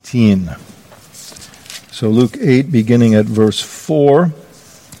18. So Luke 8, beginning at verse 4.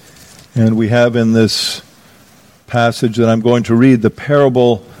 And we have in this passage that I'm going to read the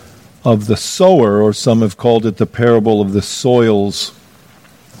parable of the sower, or some have called it the parable of the soils.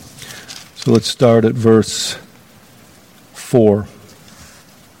 So let's start at verse 4.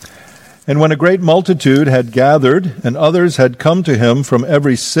 And when a great multitude had gathered, and others had come to him from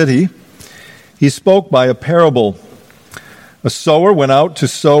every city, he spoke by a parable. A sower went out to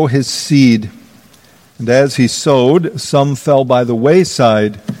sow his seed. And as he sowed, some fell by the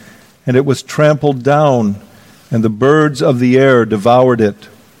wayside, and it was trampled down, and the birds of the air devoured it.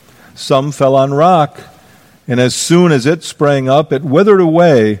 Some fell on rock, and as soon as it sprang up, it withered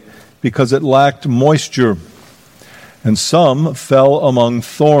away, because it lacked moisture. And some fell among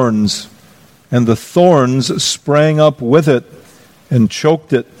thorns, and the thorns sprang up with it and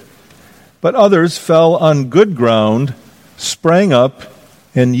choked it. But others fell on good ground, sprang up,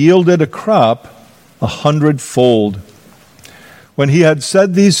 and yielded a crop 100-fold. When he had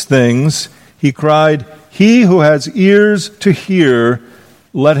said these things, he cried, "He who has ears to hear,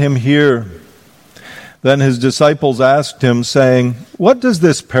 let him hear." Then his disciples asked him, saying, "What does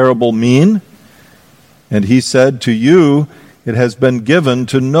this parable mean?" And he said, "To you it has been given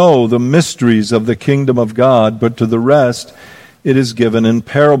to know the mysteries of the kingdom of God, but to the rest it is given in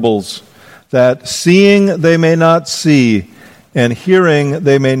parables, that seeing they may not see, and hearing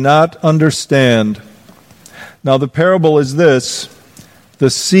they may not understand. Now the parable is this: the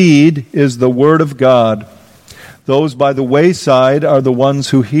seed is the word of God. Those by the wayside are the ones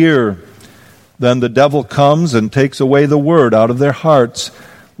who hear. Then the devil comes and takes away the word out of their hearts,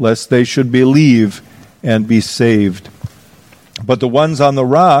 lest they should believe and be saved. But the ones on the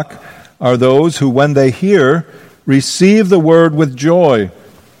rock are those who, when they hear, receive the word with joy.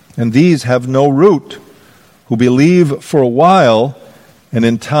 And these have no root, who believe for a while, and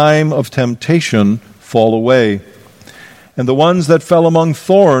in time of temptation fall away. And the ones that fell among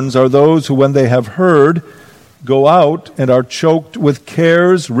thorns are those who, when they have heard, go out and are choked with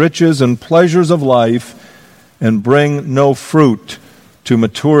cares, riches, and pleasures of life, and bring no fruit to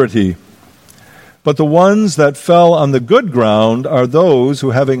maturity. But the ones that fell on the good ground are those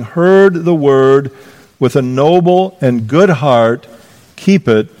who, having heard the word with a noble and good heart, keep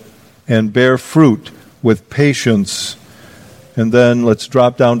it and bear fruit with patience. And then let's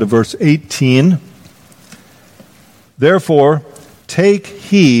drop down to verse 18. Therefore, take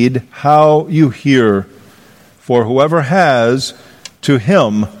heed how you hear, for whoever has, to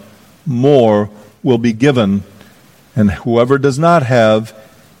him more will be given, and whoever does not have,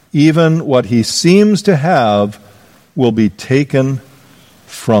 even what he seems to have will be taken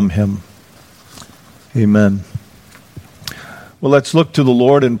from him. Amen. Well, let's look to the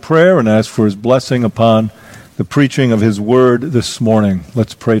Lord in prayer and ask for his blessing upon the preaching of his word this morning.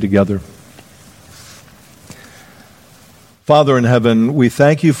 Let's pray together. Father in heaven, we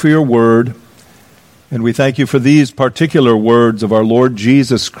thank you for your word, and we thank you for these particular words of our Lord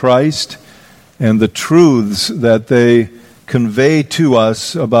Jesus Christ and the truths that they convey to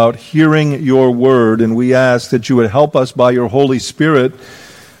us about hearing your word. And we ask that you would help us by your Holy Spirit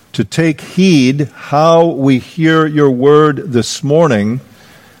to take heed how we hear your word this morning,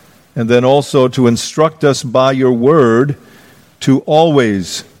 and then also to instruct us by your word to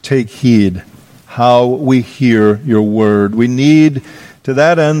always take heed how we hear your word. We need, to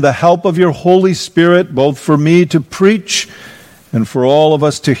that end, the help of your Holy Spirit, both for me to preach and for all of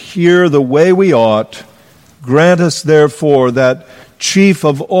us to hear the way we ought. Grant us, therefore, that chief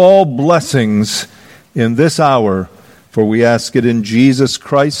of all blessings in this hour, for we ask it in Jesus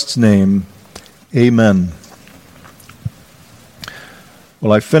Christ's name. Amen.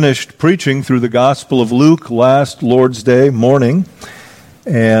 Well, I finished preaching through the Gospel of Luke last Lord's Day morning,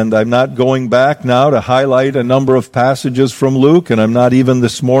 and I'm not going back now to highlight a number of passages from Luke, and I'm not even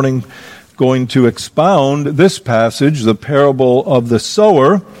this morning going to expound this passage, the parable of the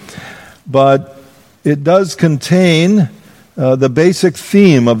sower, but it does contain the basic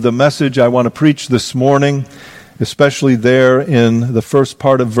theme of the message I want to preach this morning, especially there in the first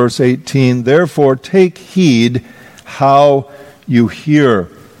part of verse 18. Therefore, take heed how you hear.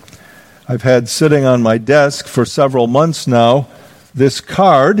 I've had sitting on my desk for several months now this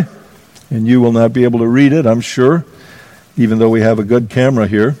card, and you will not be able to read it, I'm sure, even though we have a good camera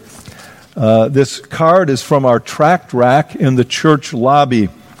here. This card is from our tract rack in the church lobby.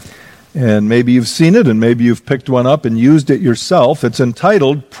 And maybe you've seen it, and maybe you've picked one up and used it yourself. It's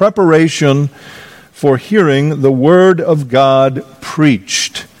entitled, Preparation for Hearing the Word of God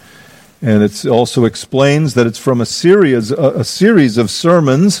Preached. And it also explains that it's from a series of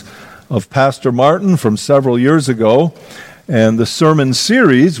sermons of Pastor Martin from several years ago. And the sermon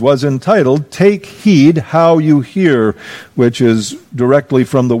series was entitled, Take Heed How You Hear, which is directly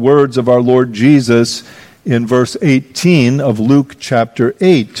from the words of our Lord Jesus in verse 18 of Luke chapter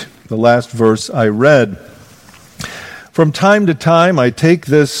 8, the last verse I read. From time to time, I take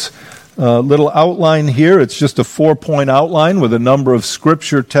this little outline here. It's just a 4-point outline with a number of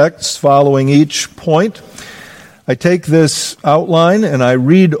scripture texts following each point. I take this outline and I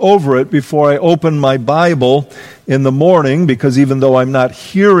read over it before I open my Bible in the morning, because even though I'm not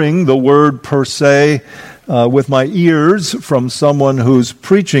hearing the word per se with my ears from someone who's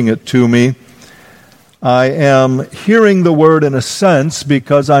preaching it to me, I am hearing the word in a sense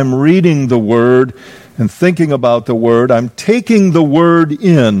because I'm reading the word and thinking about the word. I'm taking the word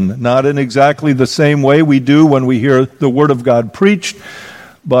in, not in exactly the same way we do when we hear the word of God preached,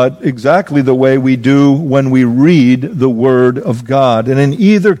 but exactly the way we do when we read the word of God. And in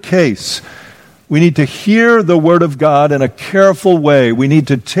either case, we need to hear the word of God in a careful way. We need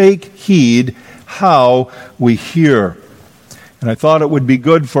to take heed how we hear. And I thought it would be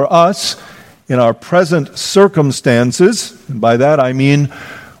good for us in our present circumstances, and by that I mean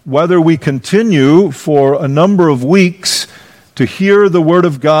whether we continue for a number of weeks to hear the Word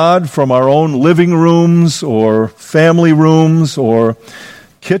of God from our own living rooms or family rooms or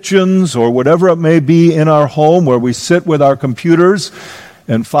kitchens or whatever it may be in our home where we sit with our computers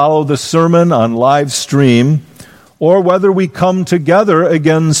and follow the sermon on live stream, or whether we come together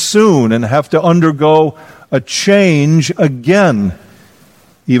again soon and have to undergo a change again,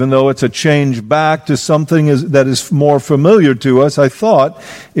 even though it's a change back to something that is more familiar to us. I thought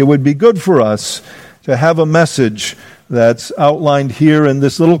it would be good for us to have a message that's outlined here in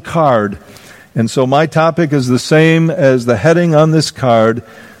this little card. And so my topic is the same as the heading on this card: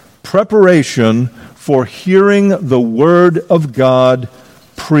 preparation for hearing the Word of God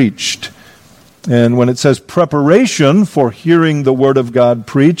preached. And when it says preparation for hearing the Word of God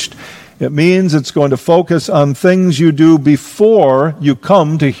preached, it means it's going to focus on things you do before you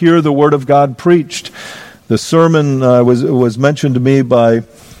come to hear the Word of God preached. The sermon was mentioned to me by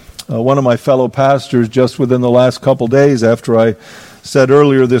one of my fellow pastors just within the last couple days after I said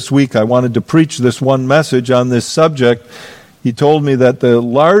earlier this week I wanted to preach this one message on this subject. He told me that the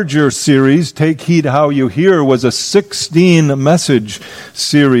larger series, Take Heed How You Hear, was a 16-message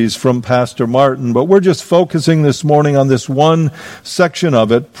series from Pastor Martin. But we're just focusing this morning on this one section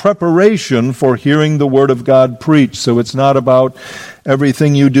of it, preparation for hearing the Word of God preached. So it's not about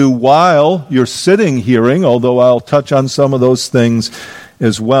everything you do while you're sitting hearing, although I'll touch on some of those things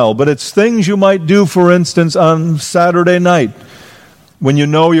as well. But it's things you might do, for instance, on Saturday night, when you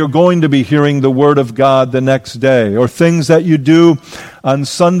know you're going to be hearing the Word of God the next day, or things that you do on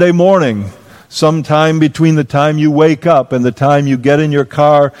Sunday morning, sometime between the time you wake up and the time you get in your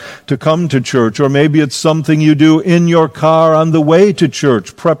car to come to church, or maybe it's something you do in your car on the way to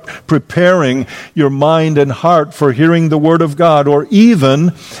church, preparing your mind and heart for hearing the Word of God, or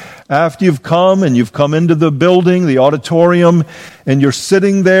even after you've come into the building, the auditorium, and you're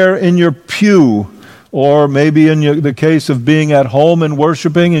sitting there in your pew, or maybe in the case of being at home and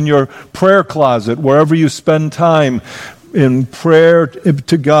worshiping, in your prayer closet, wherever you spend time in prayer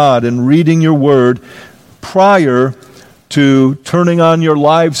to God and reading your Word prior to turning on your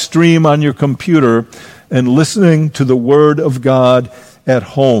live stream on your computer and listening to the Word of God at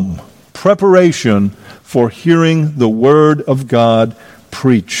home. Preparation for hearing the Word of God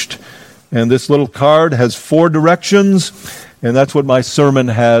preached. And this little card has 4 directions, and that's what my sermon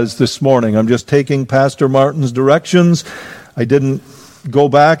has this morning. I'm just taking Pastor Martin's directions. I didn't go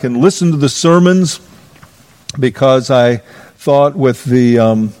back and listen to the sermons because I thought with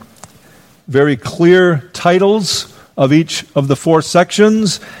the very clear titles of each of the 4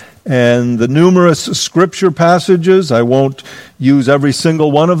 sections and the numerous scripture passages, I won't use every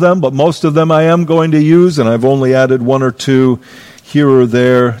single one of them, but most of them I am going to use, and I've only added 1 or 2 here or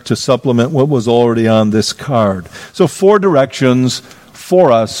there to supplement what was already on this card. So 4 directions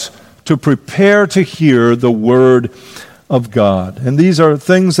for us to prepare to hear the Word of God. And these are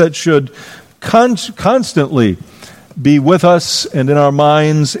things that should constantly be with us and in our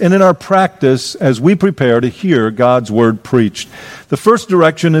minds and in our practice as we prepare to hear God's Word preached. The first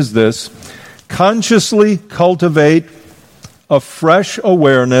direction is this: consciously cultivate a fresh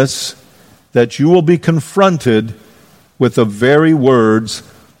awareness that you will be confronted with the very words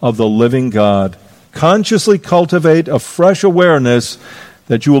of the living God. Consciously cultivate a fresh awareness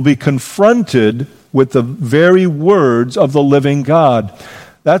that you will be confronted with the very words of the living God.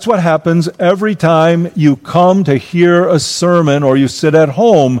 That's what happens every time you come to hear a sermon or you sit at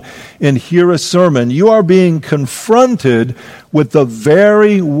home and hear a sermon. You are being confronted with the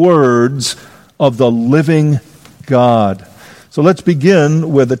very words of the living God. So let's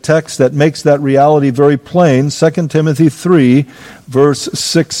begin with a text that makes that reality very plain, 2 Timothy 3, verse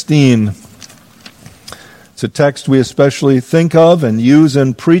 16. It's a text we especially think of and use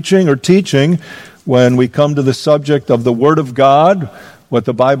in preaching or teaching when we come to the subject of the Word of God, what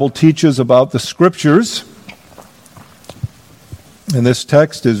the Bible teaches about the Scriptures. And this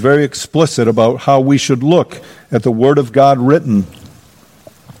text is very explicit about how we should look at the Word of God written.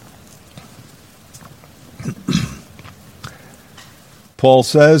 Paul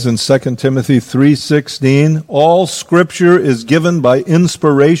says in 2 Timothy 3:16, all Scripture is given by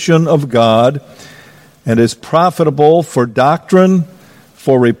inspiration of God and is profitable for doctrine,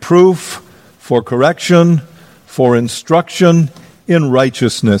 for reproof, for correction, for instruction in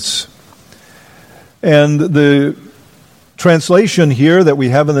righteousness. And the translation here that we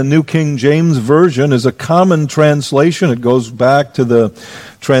have in the New King James Version is a common translation. It goes back to the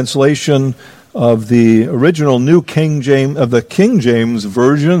translation of the original New King James, of the King James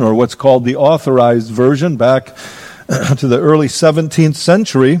Version, or what's called the Authorized Version, back to the early 17th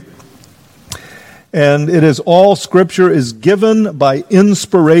century. And it is all Scripture is given by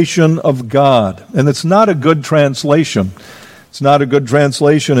inspiration of God. And it's not a good translation. It's not a good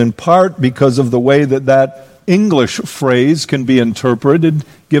translation in part because of the way that English phrase can be interpreted,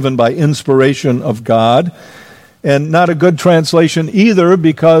 given by inspiration of God. And not a good translation either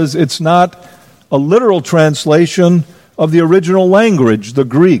because it's not a literal translation of the original language, the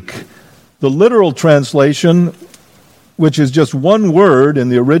Greek. The literal translation, which is just one word in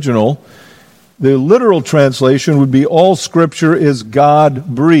the original, the literal translation would be all Scripture is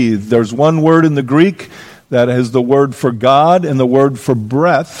God-breathed. There's one word in the Greek that is the word for God and the word for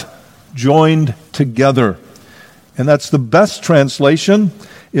breath joined together. And that's the best translation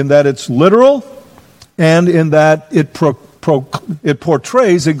in that it's literal and in that it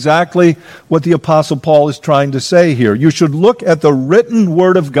portrays exactly what the Apostle Paul is trying to say here. You should look at the written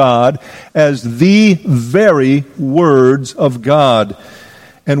Word of God as the very words of God.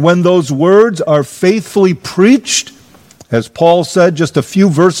 And when those words are faithfully preached, as Paul said just a few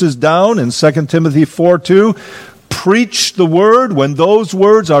verses down in 2 Timothy 4:2, preach the word. When those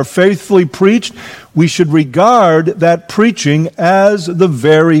words are faithfully preached, we should regard that preaching as the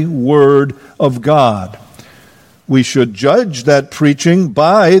very word of God. We should judge that preaching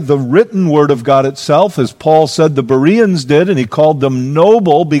by the written word of God itself, as Paul said the Bereans did, and he called them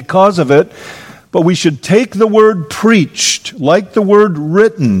noble because of it. But we should take the word preached, like the word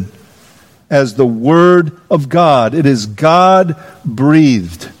written, as the word of God. It is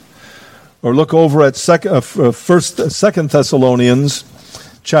God-breathed. Or look over at 2 Thessalonians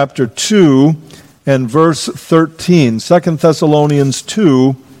chapter 2 and verse 13. 2 Thessalonians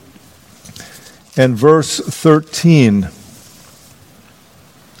 2 and verse 13.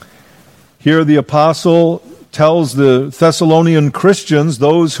 Here the apostle tells the Thessalonian Christians,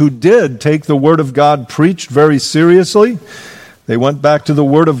 those who did take the Word of God preached very seriously. They went back to the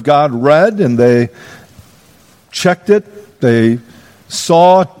Word of God read and they checked it. They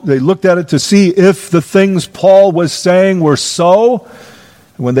looked at it to see if the things Paul was saying were so.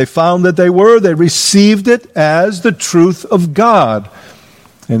 And when they found that they were, they received it as the truth of God.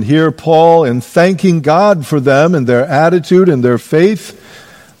 And here Paul, in thanking God for them and their attitude and their faith,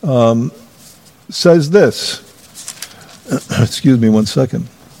 says this. Excuse me one second.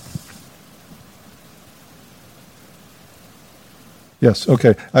 Yes,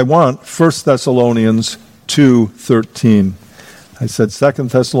 okay. I want 1 Thessalonians 2:13. I said 2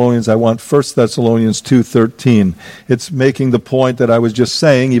 Thessalonians, I want 1 Thessalonians 2:13. It's making the point that I was just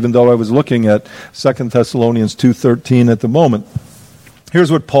saying, even though I was looking at 2 Thessalonians 2:13 at the moment. Here's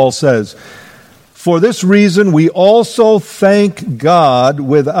what Paul says. For this reason we also thank God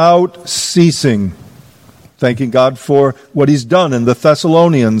without ceasing. Thanking God for what he's done in the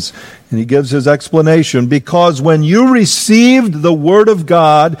Thessalonians. And he gives his explanation. Because when you received the word of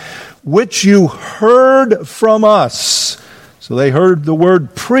God, which you heard from us, so they heard the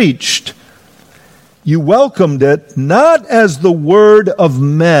word preached, you welcomed it not as the word of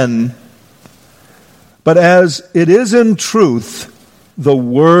men, but as it is in truth the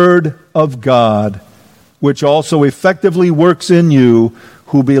word of God, which also effectively works in you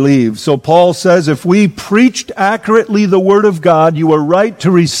who believe. So Paul says, if we preached accurately the word of God, you are right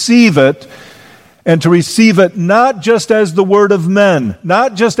to receive it, and to receive it not just as the word of men,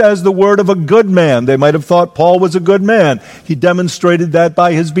 not just as the word of a good man. They might have thought Paul was a good man. He demonstrated that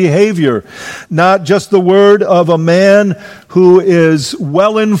by his behavior. Not just the word of a man who is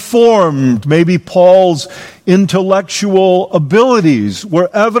well informed. Maybe Paul's intellectual abilities were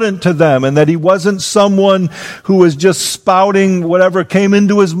evident to them, and that he wasn't someone who was just spouting whatever came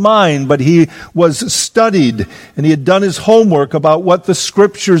into his mind, but he was studied and he had done his homework about what the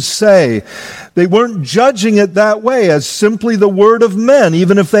Scriptures say. They weren't judging it that way as simply the word of men,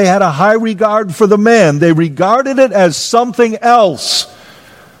 even if they had a high regard for the man. They regarded it as something else.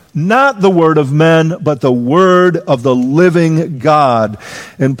 Not the word of men, but the word of the living God.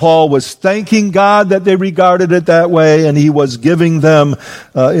 And Paul was thanking God that they regarded it that way, and he was giving them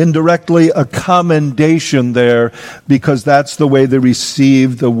indirectly a commendation there, because that's the way they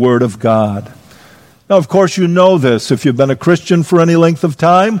received the word of God. Now, of course, you know this if you've been a Christian for any length of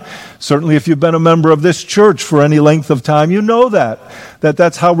time. Certainly if you've been a member of this church for any length of time, you know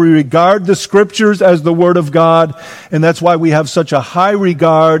that's how we regard the Scriptures, as the Word of God, and that's why we have such a high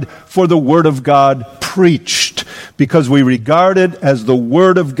regard for the Word of God preached, because we regard it as the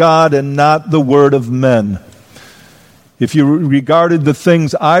Word of God and not the word of men. If you regarded the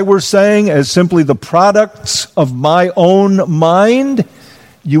things I were saying as simply the products of my own mind,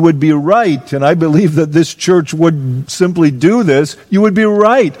 you would be right, and I believe that this church would simply do this. You would be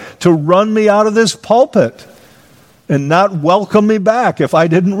right to run me out of this pulpit and not welcome me back if I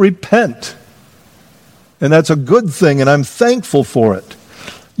didn't repent. And that's a good thing, and I'm thankful for it.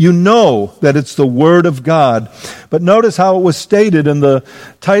 You know that it's the Word of God. But notice how it was stated in the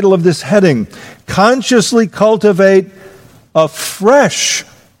title of this heading: consciously cultivate a fresh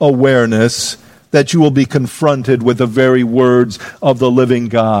awareness that you will be confronted with the very words of the living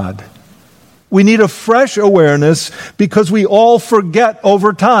God. We need a fresh awareness because we all forget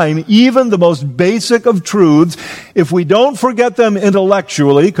over time, even the most basic of truths. If we don't forget them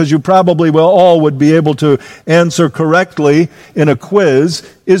intellectually, because you probably all would be able to answer correctly in a quiz,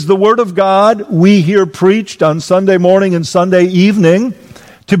 is the Word of God we hear preached on Sunday morning and Sunday evening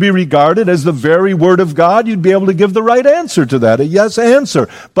to be regarded as the very Word of God? You'd be able to give the right answer to that, a yes answer.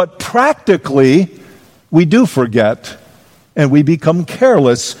 But practically, we do forget, and we become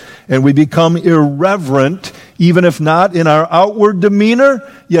careless, and we become irreverent, even if not in our outward demeanor,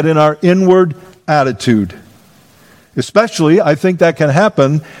 yet in our inward attitude. Especially, I think that can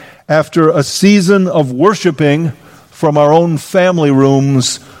happen after a season of worshiping from our own family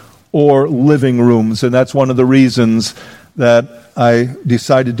rooms or living rooms, and that's one of the reasons that I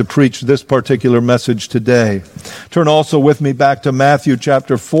decided to preach this particular message today. Turn also with me back to Matthew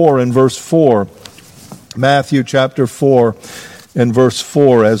chapter 4 and verse 4. Matthew chapter 4 and verse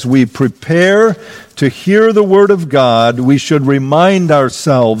 4. As we prepare to hear the Word of God, we should remind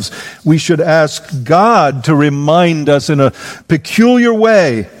ourselves, we should ask God to remind us in a peculiar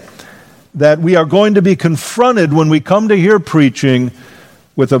way that we are going to be confronted when we come to hear preaching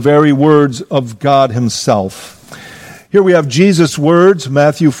with the very words of God Himself. Here we have Jesus' words,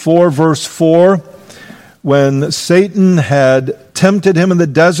 Matthew 4, verse 4, when Satan had tempted him in the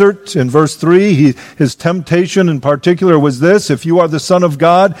desert. In verse 3, his temptation in particular was this: if you are the Son of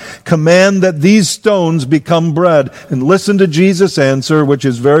God, command that these stones become bread. And listen to Jesus' answer, which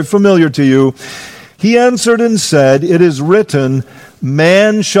is very familiar to you. He answered and said, it is written,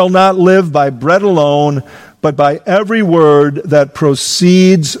 man shall not live by bread alone, but by every word that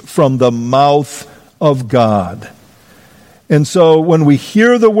proceeds from the mouth of God. And so when we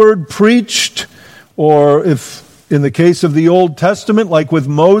hear the word preached, or if in the case of the Old Testament, like with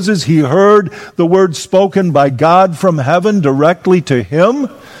Moses, he heard the word spoken by God from heaven directly to him,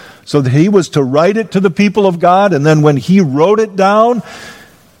 so that he was to write it to the people of God, and then when he wrote it down,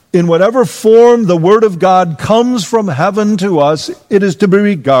 in whatever form the Word of God comes from heaven to us, it is to be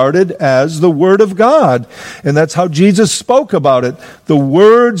regarded as the Word of God. And that's how Jesus spoke about it, the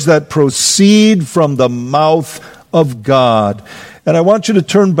words that proceed from the mouth of God. And I want you to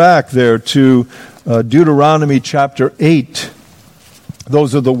turn back there to Deuteronomy chapter 8.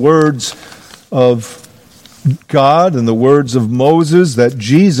 Those are the words of God and the words of Moses that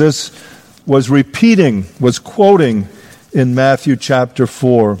Jesus was repeating, was quoting in Matthew chapter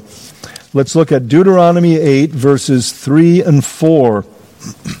 4. Let's look at Deuteronomy 8, verses 3 and 4.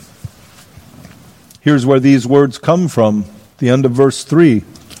 Here's where these words come from, the end of verse 3.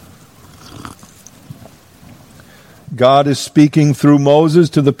 God is speaking through Moses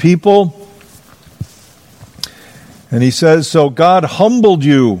to the people, and he says, so God humbled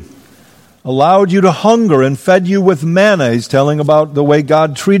you, allowed you to hunger, and fed you with manna. He's telling about the way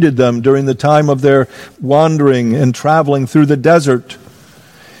God treated them during the time of their wandering and traveling through the desert.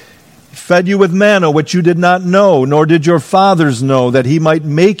 He fed you with manna, which you did not know, nor did your fathers know, that he might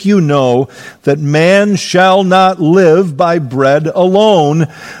make you know that man shall not live by bread alone,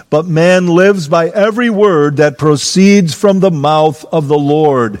 but man lives by every word that proceeds from the mouth of the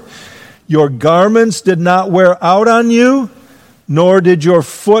Lord. Your garments did not wear out on you, nor did your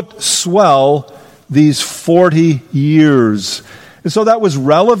foot swell these 40 years. And so that was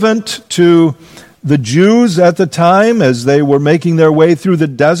relevant to the Jews at the time as they were making their way through the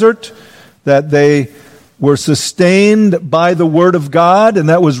desert, that they were sustained by the Word of God, and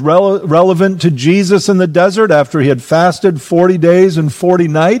that was relevant to Jesus in the desert after he had fasted 40 days and 40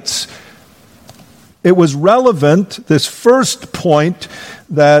 nights. It was relevant, this first point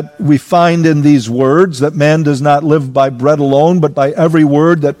that we find in these words, that man does not live by bread alone, but by every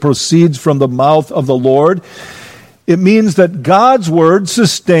word that proceeds from the mouth of the Lord. It means that God's Word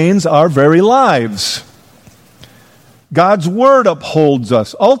sustains our very lives. God's Word upholds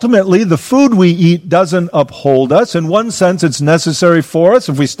us. Ultimately, the food we eat doesn't uphold us. In one sense, it's necessary for us.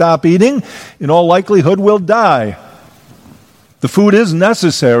 If we stop eating, in all likelihood, we'll die. The food is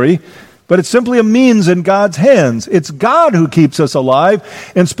necessary, but it's simply a means in God's hands. It's God who keeps us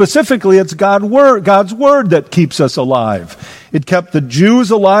alive, and specifically, it's God's Word that keeps us alive. It kept the Jews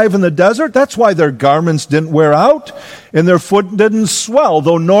alive in the desert. That's why their garments didn't wear out, and their foot didn't swell,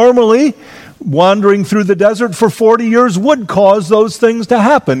 though normally wandering through the desert for 40 years would cause those things to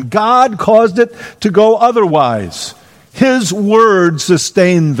happen. God caused it to go otherwise. His Word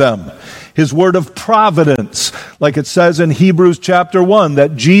sustained them. His word of providence, like it says in Hebrews chapter 1,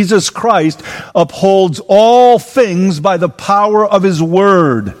 that Jesus Christ upholds all things by the power of His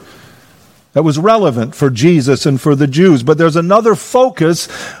Word. That was relevant for Jesus and for the Jews. But there's another focus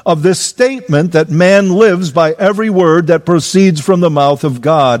of this statement, that man lives by every word that proceeds from the mouth of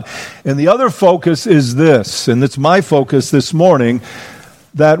God. And the other focus is this, and it's my focus this morning,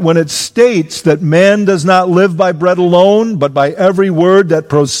 that when it states that man does not live by bread alone, but by every word that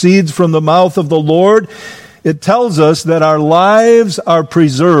proceeds from the mouth of the Lord, it tells us that our lives are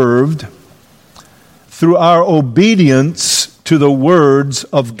preserved through our obedience to the words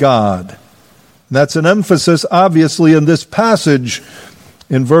of God. And that's an emphasis, obviously, in this passage.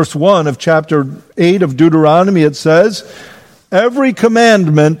 In verse 1 of chapter 8 of Deuteronomy, it says, "Every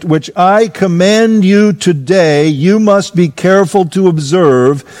commandment which I command you today, you must be careful to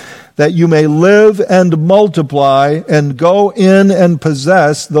observe, that you may live and multiply and go in and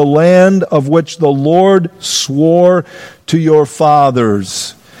possess the land of which the Lord swore to your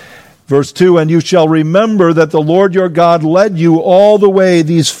fathers." Verse 2, "And you shall remember that the Lord your God led you all the way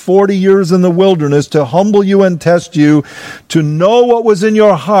these 40 years in the wilderness to humble you and test you, to know what was in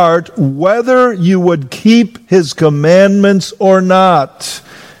your heart, whether you would keep His commandments or not."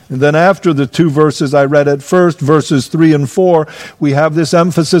 And then after the two verses I read at first, verses 3 and 4, we have this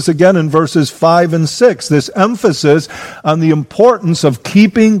emphasis again in verses 5 and 6, this emphasis on the importance of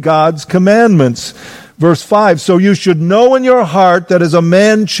keeping God's commandments. Verse 5, "So you should know in your heart that as a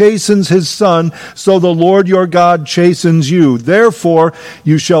man chastens his son, so the Lord your God chastens you. Therefore,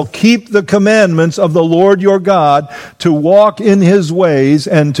 you shall keep the commandments of the Lord your God, to walk in His ways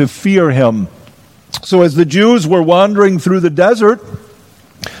and to fear Him." So as the Jews were wandering through the desert,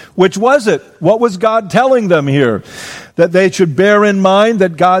 which was it? What was God telling them here? That they should bear in mind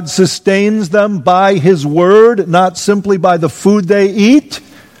that God sustains them by His Word, not simply by the food they eat?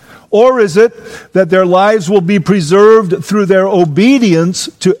 Or is it that their lives will be preserved through their obedience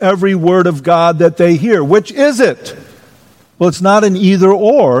to every word of God that they hear? Which is it? Well, it's not an either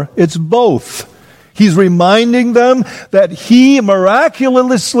or, it's both. He's reminding them that He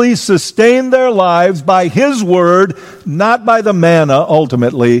miraculously sustained their lives by His Word, not by the manna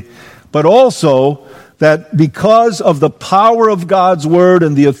ultimately, but also that because of the power of God's Word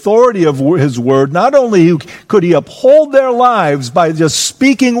and the authority of His Word, not only could He uphold their lives by just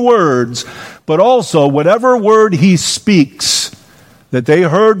speaking words, but also whatever word He speaks that they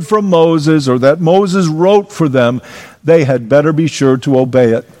heard from Moses or that Moses wrote for them, they had better be sure to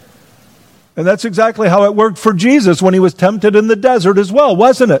obey it. And that's exactly how it worked for Jesus when He was tempted in the desert as well,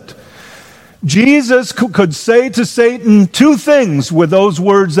 wasn't it? Jesus could say to Satan two things with those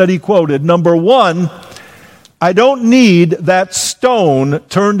words that He quoted. Number one, I don't need that stone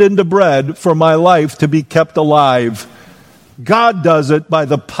turned into bread for my life to be kept alive. God does it by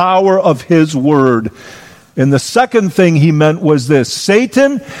the power of His Word. And the second thing He meant was this: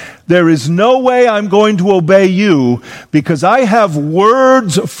 Satan, there is no way I'm going to obey you, because I have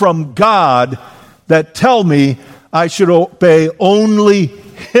words from God that tell me I should obey only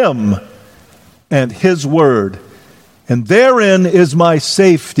Him and His Word. And therein is my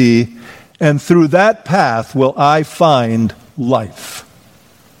safety, and through that path will I find life.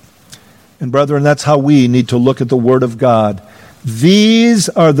 And brethren, that's how we need to look at the Word of God. These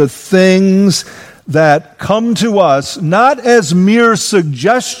are the things that come to us not as mere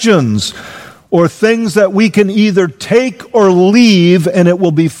suggestions or things that we can either take or leave, and it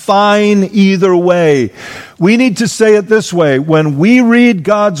will be fine either way. We need to say it this way: when we read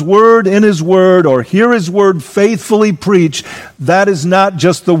God's word in His word or hear His word faithfully preached, that is not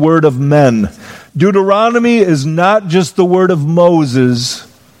just the word of men. Deuteronomy is not just the word of Moses.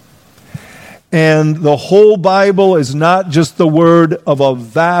 And the whole Bible is not just the word of a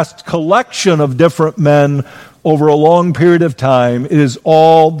vast collection of different men over a long period of time. It is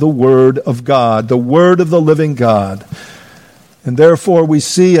all the Word of God, the Word of the living God. And therefore we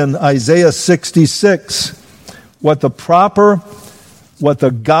see in Isaiah 66 what the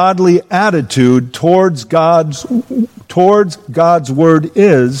godly attitude towards God's Word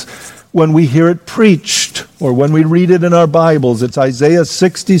is when we hear it preached or when we read it in our Bibles. It's Isaiah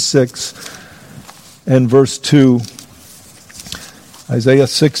 66 and verse 2. Isaiah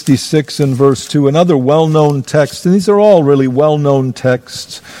 66 and verse 2, another well-known text, and these are all really well-known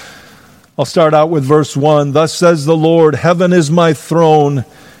texts. I'll start out with verse 1. Thus says the Lord, heaven is my throne,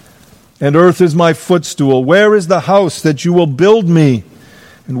 and earth is my footstool. Where is the house that you will build me?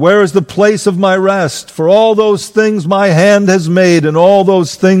 And where is the place of my rest? For all those things my hand has made, and all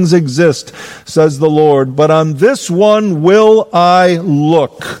those things exist, says the Lord. But on this one will I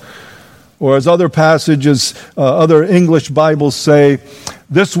look. Or as other passages, other English Bibles say,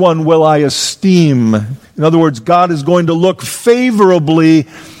 this one will I esteem. In other words, God is going to look favorably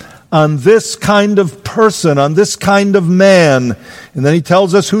on this kind of person, on this kind of man. And then He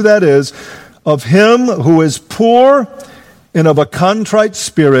tells us who that is. Of him who is poor and of a contrite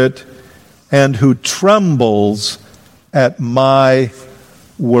spirit, and who trembles at my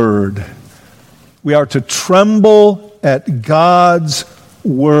word. We are to tremble at God's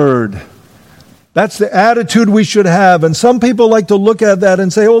word. That's the attitude we should have. And some people like to look at that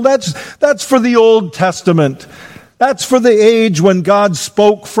and say, oh, that's for the Old Testament. That's for the age when God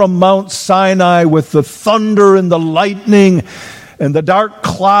spoke from Mount Sinai with the thunder and the lightning and the dark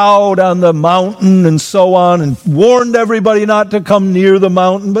cloud on the mountain and so on, and warned everybody not to come near the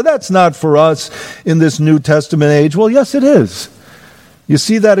mountain. But that's not for us in this New Testament age. Well, yes, it is. You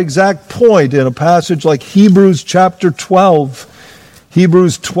see that exact point in a passage like Hebrews chapter 12.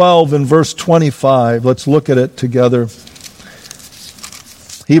 Hebrews 12 and verse 25. Let's look at it together.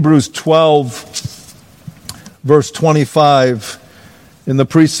 Hebrews 12, verse 25. In the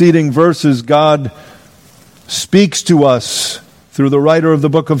preceding verses, God speaks to us through the writer of the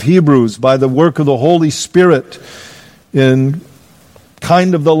book of Hebrews by the work of the Holy Spirit in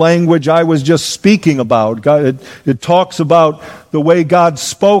kind of the language I was just speaking about. It talks about the way God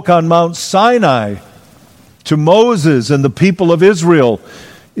spoke on Mount Sinai to Moses and the people of Israel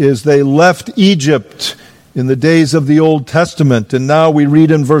as they left Egypt in the days of the Old Testament. And now we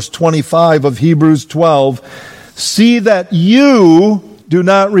read in verse 25 of Hebrews 12, see that you do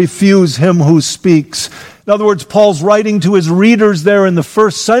not refuse him who speaks. In other words, Paul's writing to his readers there in the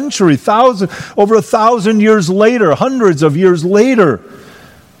first century, over 1,000 years later, hundreds of years later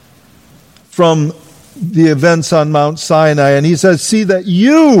from the events on Mount Sinai. And he says, see that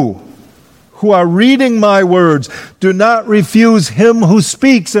you who are reading my words, do not refuse him who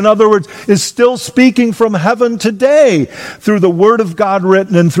speaks. In other words, is still speaking from heaven today through the word of God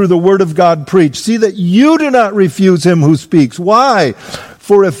written and through the word of God preached. See that you do not refuse him who speaks. Why?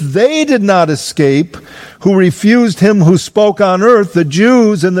 For if they did not escape, who refused him who spoke on earth, the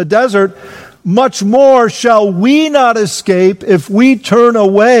Jews in the desert, much more shall we not escape if we turn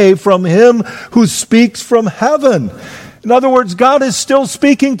away from him who speaks from heaven. In other words, God is still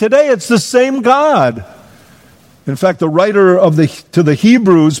speaking today. It's the same God. In fact, the writer to the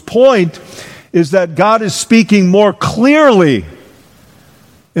Hebrews' point is that God is speaking more clearly.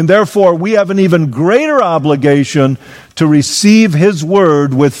 And therefore, we have an even greater obligation to receive His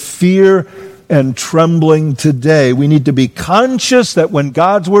word with fear and trembling today. We need to be conscious that when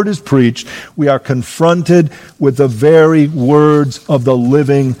God's word is preached, we are confronted with the very words of the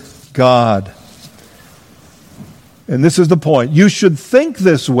living God. And this is the point. You should think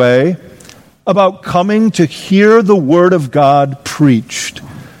this way about coming to hear the Word of God preached.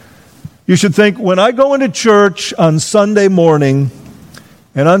 You should think, when I go into church on Sunday morning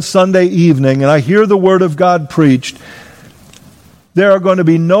and on Sunday evening and I hear the Word of God preached, there are going to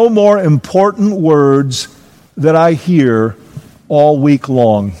be no more important words that I hear all week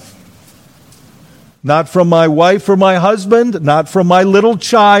long. Not from my wife or my husband, not from my little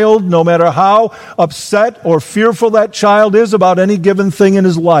child, no matter how upset or fearful that child is about any given thing in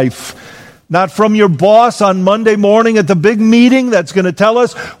his life. Not from your boss on Monday morning at the big meeting that's going to tell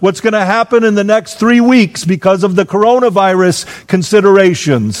us what's going to happen in the next 3 weeks because of the coronavirus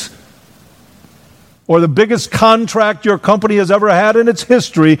considerations. or the biggest contract your company has ever had in its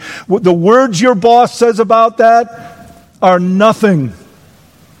history, the words your boss says about that are nothing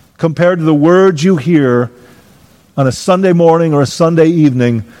compared to the words you hear on a Sunday morning or a Sunday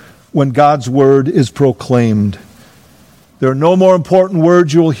evening when God's word is proclaimed. There are no more important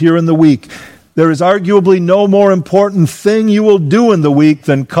words you will hear in the week. There is arguably no more important thing you will do in the week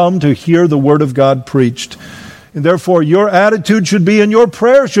than come to hear the word of God preached. And therefore, your attitude should be, and your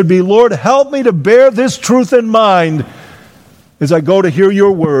prayer should be, Lord, help me to bear this truth in mind as I go to hear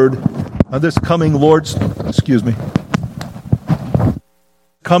your word on this coming Lord's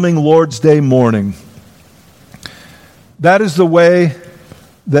Day morning. That is the way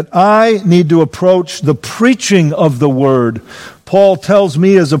that I need to approach the preaching of the word. Paul tells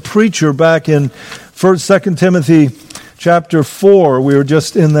me as a preacher back in 2 Timothy chapter 4, we were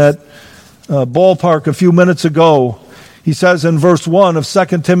just in that ballpark a few minutes ago. He says in verse 1 of 2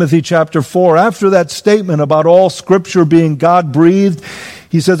 Timothy chapter 4, after that statement about all Scripture being God-breathed,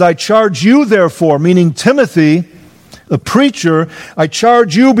 he says, I charge you therefore, meaning Timothy, the preacher, I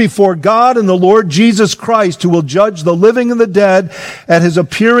charge you before God and the Lord Jesus Christ, who will judge the living and the dead at his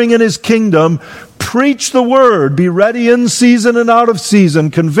appearing in his kingdom. Preach the word, be ready in season and out of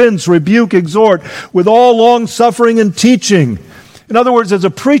season, convince, rebuke, exhort, with all long-suffering and teaching. In other words, as a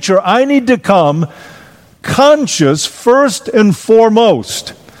preacher, I need to come conscious, first and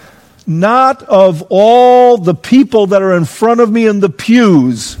foremost, not of all the people that are in front of me in the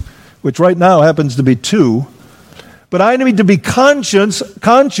pews, which right now happens to be 2, but I need to be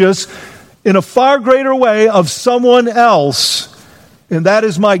conscious in a far greater way of someone else, and that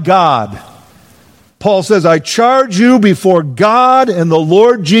is my God. Paul says, I charge you before God and the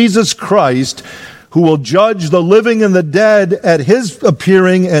Lord Jesus Christ, who will judge the living and the dead at his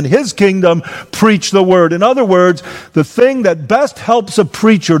appearing and his kingdom, preach the word. In other words, the thing that best helps a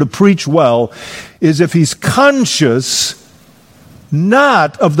preacher to preach well is if he's conscious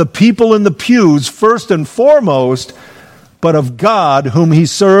not of the people in the pews first and foremost, but of God whom he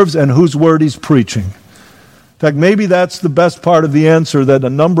serves and whose word he's preaching. In fact, maybe that's the best part of the answer that a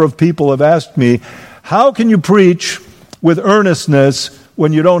number of people have asked me. How can you preach with earnestness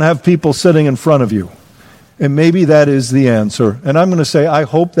when you don't have people sitting in front of you? And maybe that is the answer. And I'm going to say, I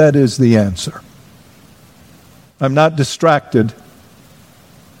hope that is the answer. I'm not distracted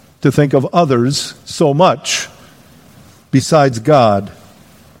to think of others so much besides God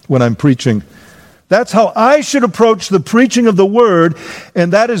when I'm preaching. That's how I should approach the preaching of the word,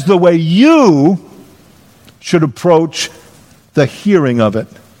 and that is the way you should approach the hearing of it.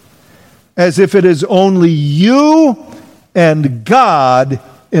 As if it is only you and God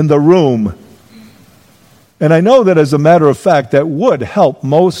in the room. And I know that as a matter of fact, that would help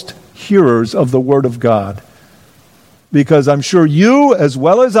most hearers of the Word of God. Because I'm sure you, as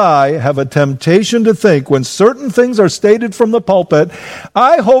well as I, have a temptation to think when certain things are stated from the pulpit,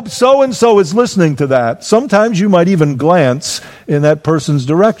 I hope so-and-so is listening to that. Sometimes you might even glance in that person's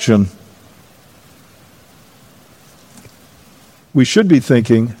direction. We should be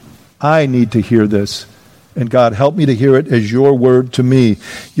thinking, I need to hear this. And God, help me to hear it as your word to me.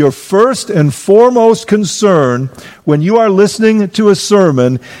 Your first and foremost concern when you are listening to a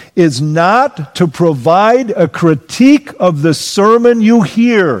sermon is not to provide a critique of the sermon you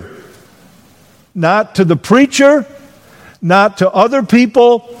hear. Not to the preacher, not to other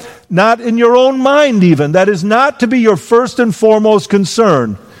people, not in your own mind even. That is not to be your first and foremost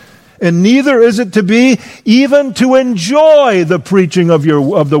concern. And neither is it to be even to enjoy the preaching of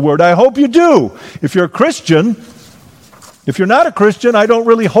the word. I hope you do. If you're a Christian, if you're not a Christian, I don't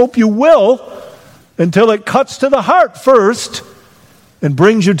really hope you will until it cuts to the heart first and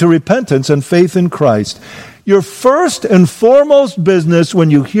brings you to repentance and faith in Christ. Your first and foremost business when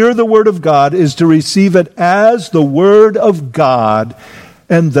you hear the word of God is to receive it as the word of God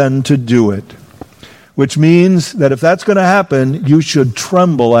and then to do it. Which means that if that's going to happen, you should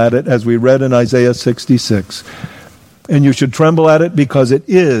tremble at it, as we read in Isaiah 66. And you should tremble at it because it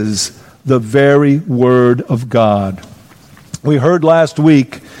is the very word of God. We heard last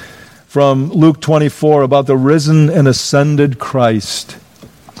week from Luke 24 about the risen and ascended Christ.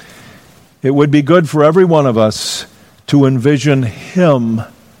 It would be good for every one of us to envision him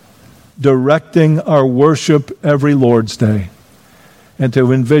directing our worship every Lord's Day, and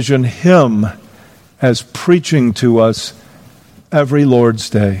to envision him as preaching to us every Lord's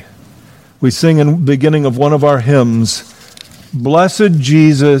Day. We sing in the beginning of one of our hymns, Blessed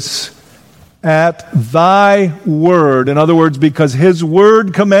Jesus, at thy word. In other words, because his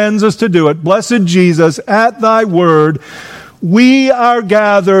word commands us to do it. Blessed Jesus, at thy word, we are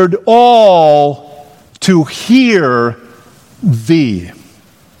gathered all to hear thee.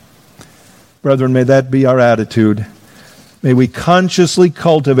 Brethren, may that be our attitude. May we consciously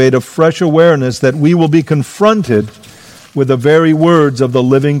cultivate a fresh awareness that we will be confronted with the very words of the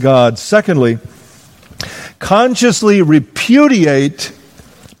living God. Secondly, consciously repudiate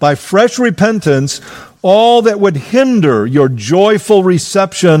by fresh repentance all that would hinder your joyful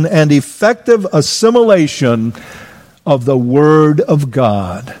reception and effective assimilation of the Word of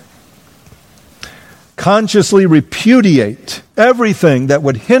God. Consciously repudiate everything that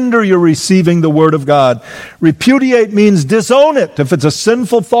would hinder your receiving the Word of God. Repudiate means disown it. If it's a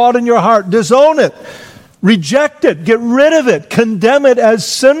sinful thought in your heart, disown it. Reject it. Get rid of it. Condemn it as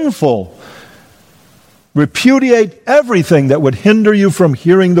sinful. Repudiate everything that would hinder you from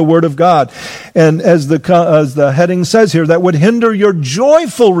hearing the Word of God. And as the heading says here, that would hinder your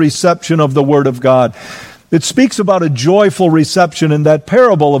joyful reception of the Word of God. It speaks about a joyful reception in that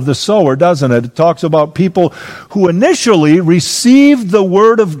parable of the sower, doesn't it? It talks about people who initially received the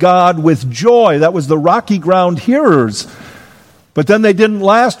Word of God with joy. That was the rocky ground hearers. But then they didn't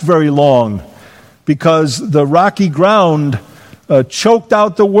last very long because the rocky ground choked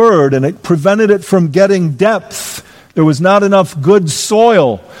out the Word and it prevented it from getting depth. There was not enough good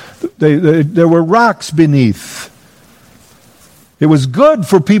soil. There were rocks beneath. It was good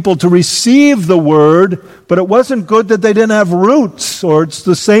for people to receive the Word, but it wasn't good that they didn't have roots, or it's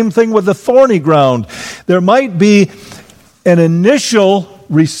the same thing with the thorny ground. There might be an initial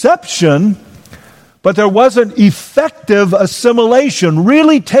reception, but there wasn't effective assimilation,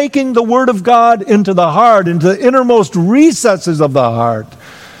 really taking the Word of God into the heart, into the innermost recesses of the heart,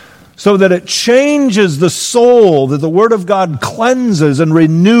 so that it changes the soul, that the Word of God cleanses and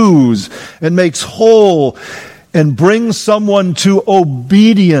renews and makes whole, and bring someone to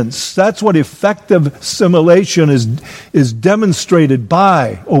obedience. That's what effective assimilation is demonstrated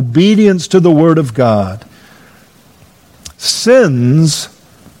by, obedience to the Word of God. Sins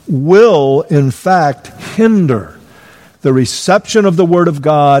will, in fact, hinder the reception of the Word of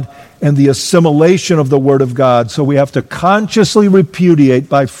God and the assimilation of the Word of God. So we have to consciously repudiate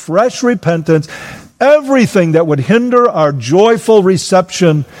by fresh repentance everything that would hinder our joyful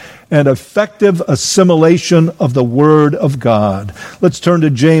reception and effective assimilation of the Word of God. Let's turn to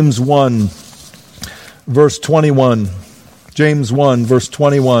James 1, verse 21. James 1, verse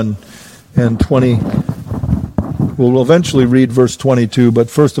 21 and 20. We'll eventually read verse 22, but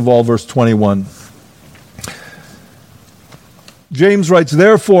first of all, verse 21. James writes,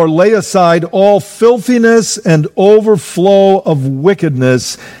 "Therefore lay aside all filthiness and overflow of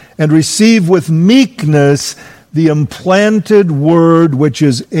wickedness, and receive with meekness the implanted word which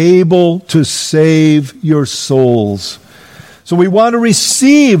is able to save your souls." So we want to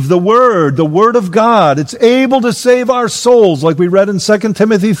receive the Word of God. It's able to save our souls, like we read in 2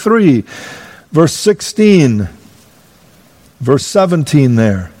 Timothy 3, verse 16, verse 17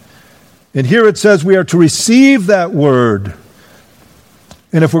 there. And here it says we are to receive that Word.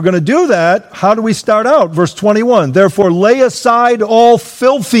 And if we're going to do that, how do we start out? Verse 21, "Therefore lay aside all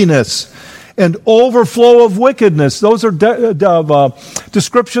filthiness and overflow of wickedness." Those are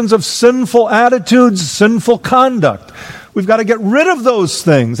descriptions of sinful attitudes, sinful conduct. We've got to get rid of those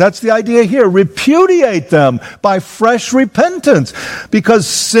things. That's the idea here. Repudiate them by fresh repentance. Because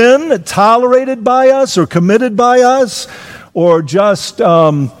sin tolerated by us or committed by us or just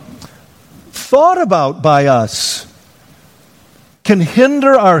thought about by us can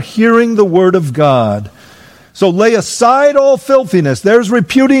hinder our hearing the Word of God. So lay aside all filthiness. There's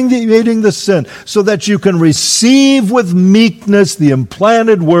repudiating the sin, so that you can receive with meekness the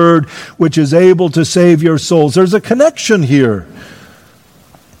implanted Word which is able to save your souls. There's a connection here.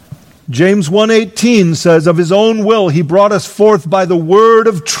 James 1:18 says, "Of His own will He brought us forth by the word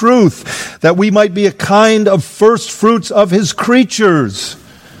of truth, that we might be a kind of first fruits of His creatures."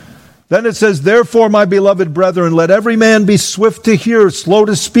 Then it says, "Therefore, my beloved brethren, let every man be swift to hear, slow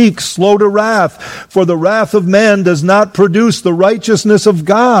to speak, slow to wrath, for the wrath of man does not produce the righteousness of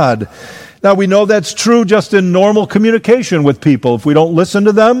God." Now, we know that's true just in normal communication with people. If we don't listen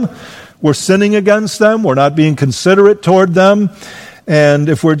to them, we're sinning against them, we're not being considerate toward them. And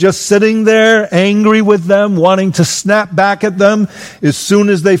if we're just sitting there angry with them, wanting to snap back at them as soon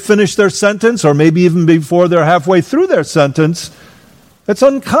as they finish their sentence, or maybe even before they're halfway through their sentence, that's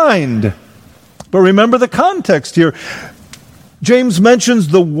unkind. But remember the context here. James mentions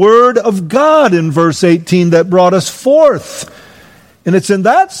the Word of God in verse 18 that brought us forth. And it's in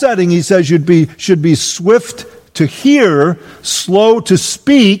that setting, he says, should be swift to hear, slow to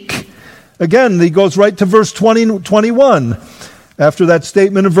speak. Again, he goes right to verse 21. After that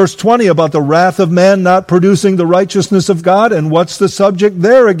statement in verse 20 about the wrath of man not producing the righteousness of God. And what's the subject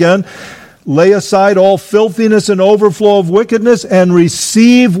there again? Lay aside all filthiness and overflow of wickedness, and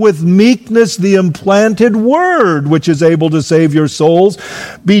receive with meekness the implanted word, which is able to save your souls.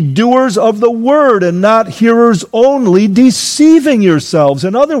 Be doers of the word, and not hearers only, deceiving yourselves.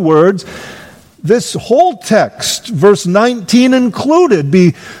 In other words, this whole text, verse 19 included,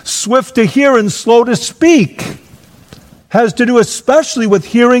 be swift to hear and slow to speak, has to do especially with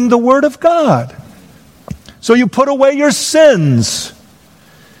hearing the word of God. So you put away your sins,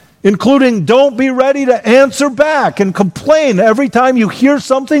 including don't be ready to answer back and complain every time you hear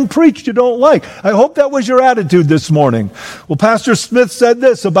something preached you don't like. I hope that was your attitude this morning. Well, Pastor Smith said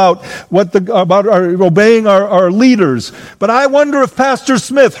this about obeying our leaders. But I wonder if Pastor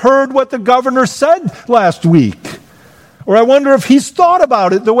Smith heard what the governor said last week. Or I wonder if he's thought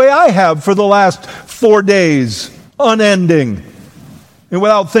about it the way I have for the last 4 days, unending, and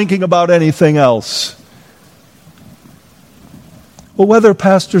without thinking about anything else. Well, whether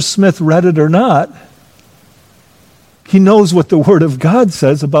Pastor Smith read it or not, he knows what the Word of God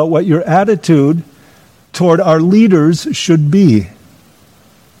says about what your attitude toward our leaders should be.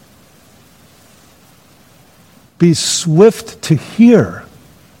 Be swift to hear,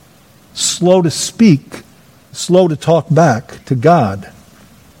 slow to speak, slow to talk back to God.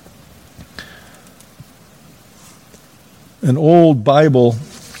 An old Bible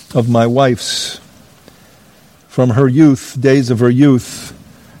of my wife's, from her youth, days of her youth,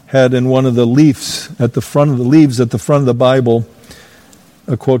 had in one of the leaves at the front of the Bible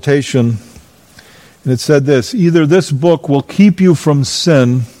a quotation, and it said this: either this book will keep you from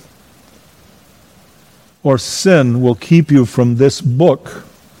sin, or sin will keep you from this book.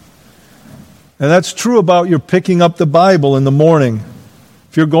 And that's true about your picking up the Bible in the morning.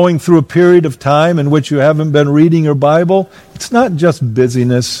 If you're going through a period of time in which you haven't been reading your Bible, it's not just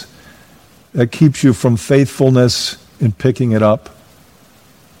busyness that keeps you from faithfulness in picking it up.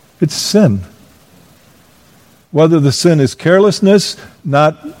 It's sin. Whether the sin is carelessness,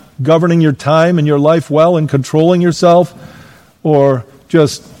 not governing your time and your life well and controlling yourself, or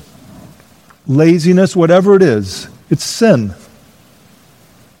just laziness, whatever it is, it's sin.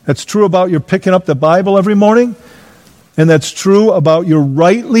 That's true about your picking up the Bible every morning, and that's true about your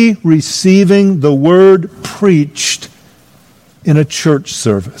rightly receiving the word preached in a church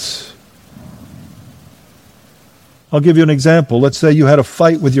service. I'll give you an example. Let's say you had a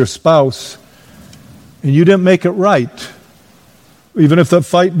fight with your spouse and you didn't make it right. Even if the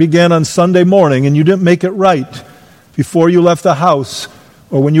fight began on Sunday morning and you didn't make it right before you left the house,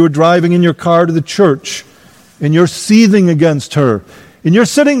 or when you were driving in your car to the church, and you're seething against her, and you're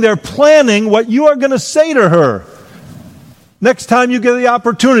sitting there planning what you are going to say to her next time you get the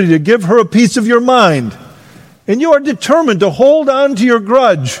opportunity to give her a piece of your mind, and you are determined to hold on to your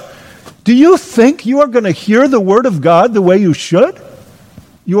grudge. Do you think you are going to hear the Word of God the way you should?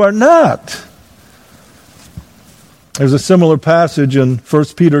 You are not. There's a similar passage in 1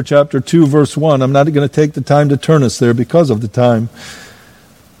 Peter chapter 2, verse 1. I'm not going to take the time to turn us there because of the time.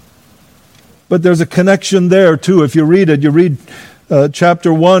 But there's a connection there too. If you read it, you read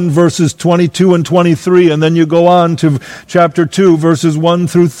chapter 1, verses 22 and 23, and then you go on to chapter 2, verses 1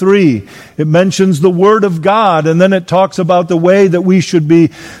 through 3. It mentions the Word of God, and then it talks about the way that we should be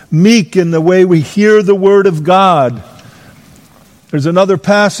meek in the way we hear the Word of God. There's another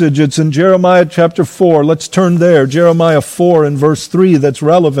passage, it's in Jeremiah chapter 4. Let's turn there. Jeremiah 4 and verse 3, that's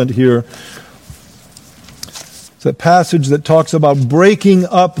relevant here. It's a passage that talks about breaking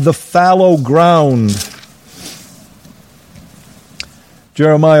up the fallow ground.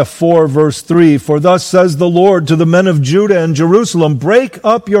 Jeremiah 4, verse 3, for thus says the Lord to the men of Judah and Jerusalem, break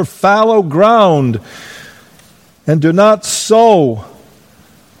up your fallow ground, and do not sow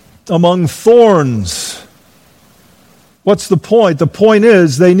among thorns. What's the point? The point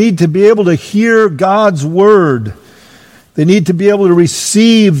is they need to be able to hear God's word. They need to be able to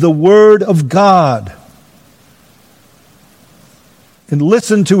receive the word of God and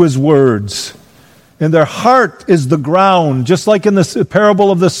listen to his words. And their heart is the ground, just like in the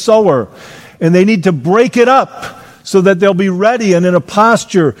parable of the sower. And they need to break it up so that they'll be ready and in a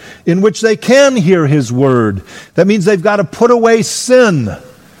posture in which they can hear his word. That means they've got to put away sin.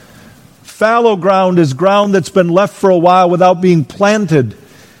 Fallow ground is ground that's been left for a while without being planted.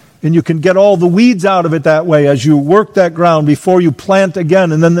 And you can get all the weeds out of it that way as you work that ground before you plant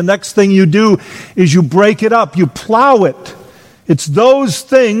again. And then the next thing you do is you break it up, you plow it. It's those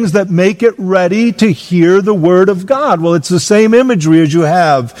things that make it ready to hear the word of God. Well, it's the same imagery as you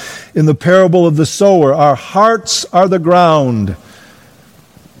have in the parable of the sower. Our hearts are the ground.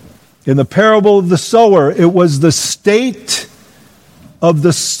 In the parable of the sower, it was the state of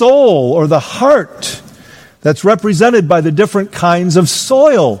the soul or the heart that's represented by the different kinds of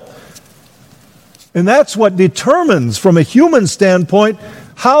soil. And that's what determines, from a human standpoint,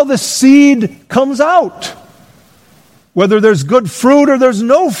 how the seed comes out. Whether there's good fruit or there's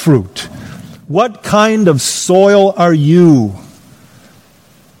no fruit. What kind of soil are you?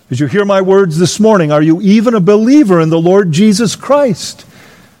 As you hear my words this morning, are you even a believer in the Lord Jesus Christ?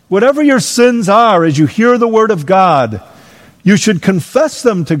 Whatever your sins are, as you hear the word of God, you should confess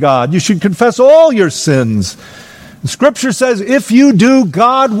them to God. You should confess all your sins. Scripture says, if you do,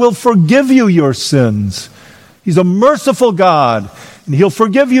 God will forgive you your sins. He's a merciful God, and He'll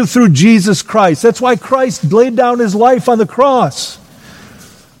forgive you through Jesus Christ. That's why Christ laid down His life on the cross.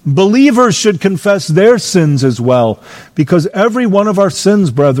 Believers should confess their sins as well, because every one of our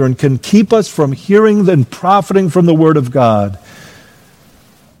sins, brethren, can keep us from hearing and profiting from the Word of God.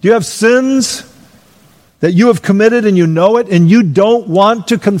 Do you have sins that you have committed and you know it, and you don't want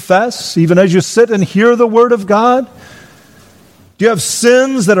to confess, even as you sit and hear the Word of God? Do you have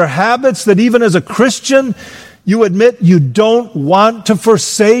sins that are habits that even as a Christian, you admit you don't want to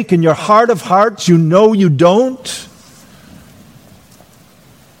forsake? In your heart of hearts, you know you don't?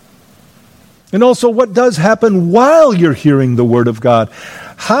 And also, what does happen while you're hearing the Word of God?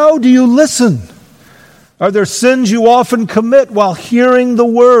 How do you listen? Are there sins you often commit while hearing the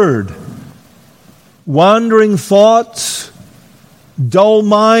Word? Wandering thoughts, dull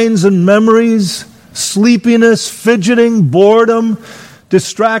minds and memories, sleepiness, fidgeting, boredom,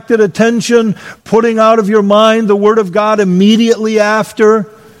 distracted attention, putting out of your mind the Word of God immediately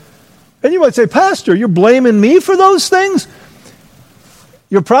after. And you might say, Pastor, you're blaming me for those things?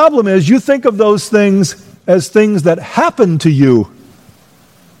 Your problem is you think of those things as things that happen to you,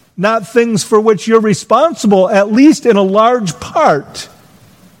 not things for which you're responsible, at least in a large part.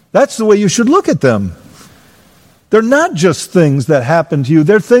 That's the way you should look at them. They're not just things that happen to you.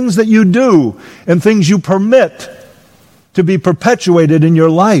 They're things that you do and things you permit to be perpetuated in your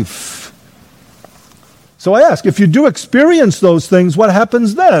life. So I ask, if you do experience those things, what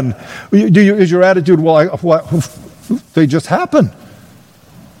happens then? Is your attitude, they just happen?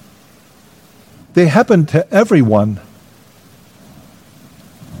 They happen to everyone.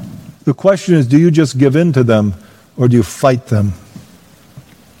 The question is, do you just give in to them or do you fight them?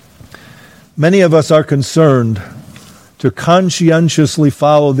 Many of us are concerned to conscientiously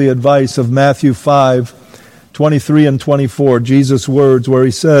follow the advice of Matthew 5:23 and 24, Jesus' words where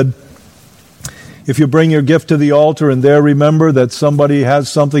He said, if you bring your gift to the altar and there remember that somebody has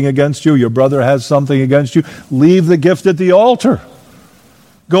something against you, your brother has something against you, leave the gift at the altar.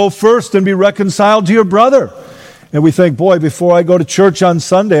 Go first and be reconciled to your brother. And we think, boy, before I go to church on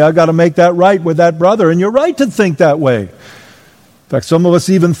Sunday, I've got to make that right with that brother. And you're right to think that way. In fact, some of us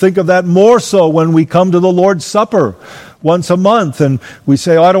even think of that more so when we come to the Lord's Supper once a month and we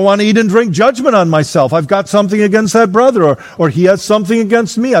say, I don't want to eat and drink judgment on myself. I've got something against that brother, or he has something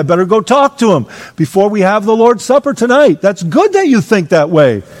against me. I better go talk to him before we have the Lord's Supper tonight. That's good that you think that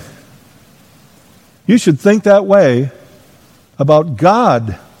way. You should think that way about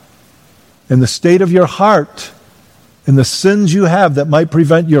God and the state of your heart and the sins you have that might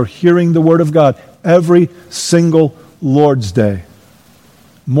prevent your hearing the Word of God every single Lord's Day,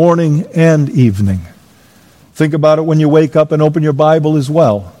 morning and evening. Think about it when you wake up and open your Bible as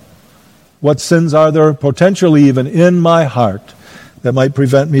well. What sins are there potentially even in my heart that might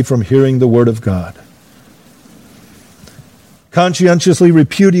prevent me from hearing the Word of God? Conscientiously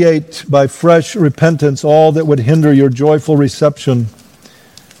repudiate by fresh repentance all that would hinder your joyful reception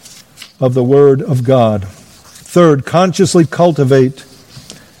of the Word of God. Third, consciously cultivate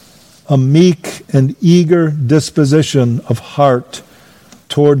a meek and eager disposition of heart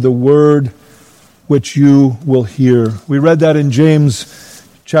toward the Word which you will hear. We read that in James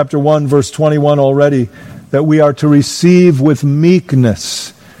chapter 1, verse 21 already, that we are to receive with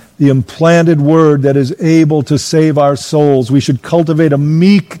meekness the implanted Word that is able to save our souls. We should cultivate a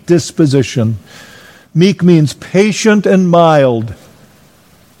meek disposition. Meek means patient and mild.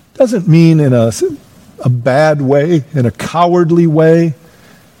 Doesn't mean in a bad way, in a cowardly way,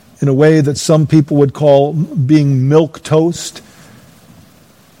 in a way that some people would call being milquetoast.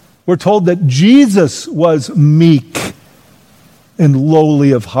 We're told that Jesus was meek and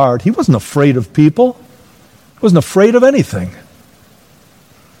lowly of heart. He wasn't afraid of people. He wasn't afraid of anything.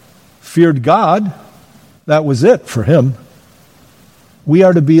 Feared God. That was it for him. We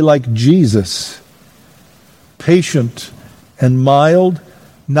are to be like Jesus, patient and mild,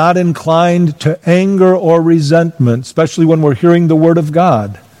 not inclined to anger or resentment, especially when we're hearing the Word of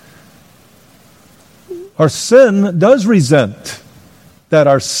God. Our sin does resent that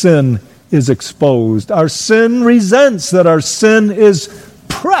our sin is exposed. Our sin resents that our sin is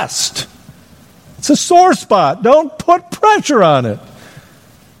pressed. It's a sore spot. Don't put pressure on it.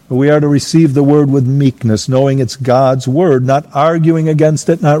 We are to receive the word with meekness, knowing it's God's word, not arguing against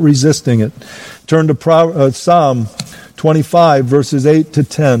it, not resisting it. Turn to Psalm 25, verses 8 to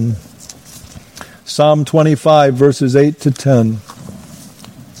 10. Psalm 25, verses 8 to 10.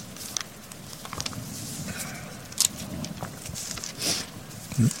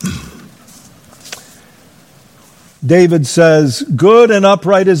 David says, "Good and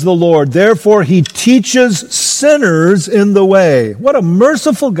upright is the Lord. Therefore he teaches sinners in the way." What a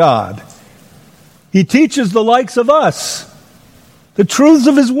merciful God. He teaches the likes of us the truths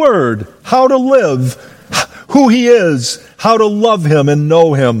of his word, how to live, who he is, how to love him and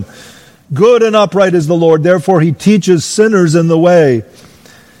know him. Good and upright is the Lord. Therefore he teaches sinners in the way.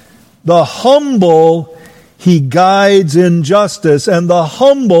 The humble he guides in justice, and the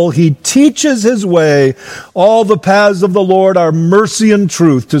humble he teaches his way. All the paths of the Lord are mercy and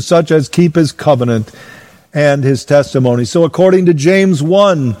truth to such as keep his covenant and his testimony. So according to James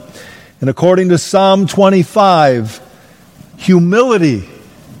 1 and according to Psalm 25, humility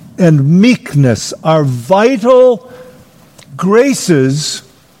and meekness are vital graces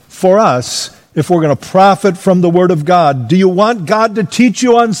for us if we're going to profit from the Word of God. Do you want God to teach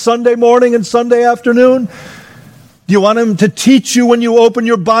you on Sunday morning and Sunday afternoon? Do you want Him to teach you when you open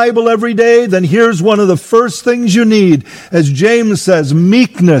your Bible every day? Then here's one of the first things you need. As James says,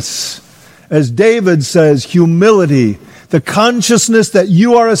 meekness. As David says, humility. The consciousness that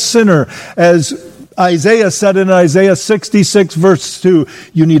you are a sinner. As Isaiah said in Isaiah 66 verse 2,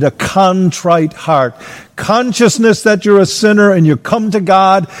 you need a contrite heart. Consciousness that you're a sinner and you come to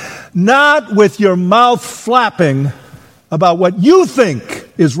God, not with your mouth flapping about what you think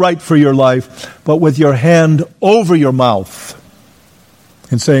is right for your life, but with your hand over your mouth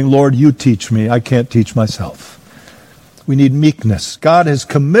and saying, Lord, you teach me. I can't teach myself. We need meekness. God has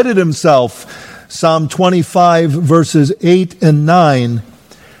committed himself, Psalm 25 verses 8 and 9,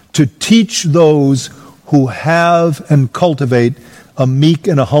 to teach those who have and cultivate a meek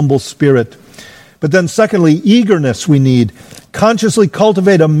and a humble spirit. But then secondly, eagerness we need. Consciously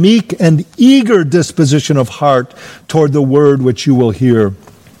cultivate a meek and eager disposition of heart toward the word which you will hear.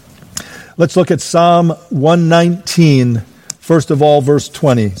 Let's look at Psalm 119, first of all, verse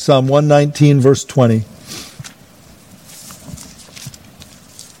 20. Psalm 119, verse 20.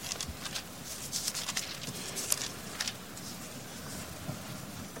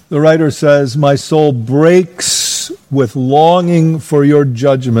 The writer says, "My soul breaks with longing for your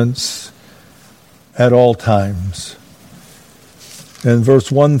judgments at all times." And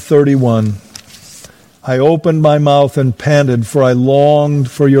verse 131, "I opened my mouth and panted, for I longed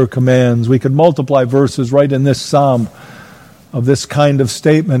for your commands." We could multiply verses right in this psalm of this kind of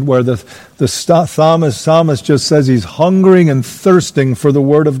statement where the psalmist just says he's hungering and thirsting for the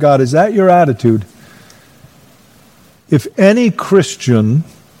word of God. Is that your attitude? If any Christian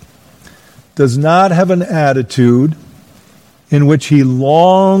does not have an attitude in which he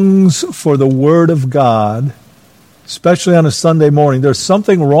longs for the Word of God, especially on a Sunday morning, there's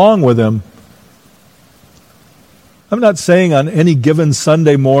something wrong with him. I'm not saying on any given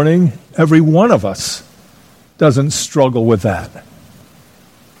Sunday morning, every one of us doesn't struggle with that.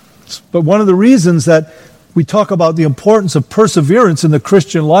 But one of the reasons that we talk about the importance of perseverance in the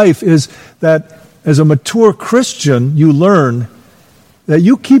Christian life is that as a mature Christian, you learn that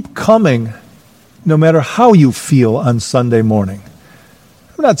you keep coming no matter how you feel on Sunday morning.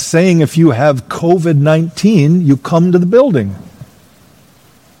 I'm not saying if you have COVID-19, you come to the building.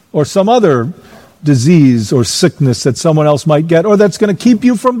 Or some other disease or sickness that someone else might get, or that's going to keep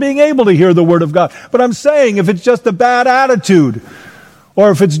you from being able to hear the Word of God. But I'm saying if it's just a bad attitude,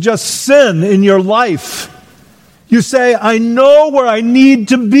 or if it's just sin in your life, you say, I know where I need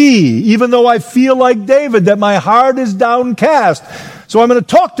to be, even though I feel like David, that my heart is downcast. So I'm going to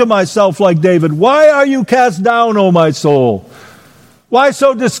talk to myself like David. Why are you cast down, O my soul? Why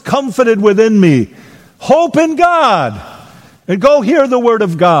so discomfited within me? Hope in God and go hear the Word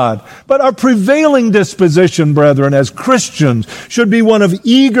of God. But our prevailing disposition, brethren, as Christians, should be one of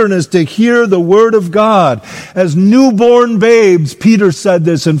eagerness to hear the Word of God. As newborn babes, Peter said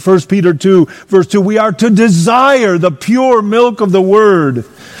this in 1 Peter 2, verse 2, we are to desire the pure milk of the Word.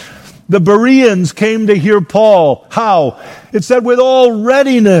 The Bereans came to hear Paul. How? It said, with all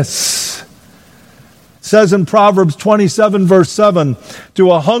readiness. It says in Proverbs 27, verse 7,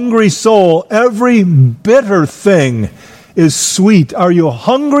 to a hungry soul, every bitter thing is sweet. Are you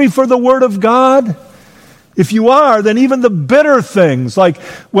hungry for the Word of God? If you are, then even the bitter things, like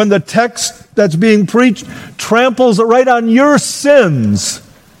when the text that's being preached tramples right on your sins,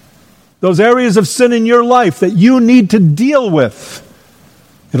 those areas of sin in your life that you need to deal with,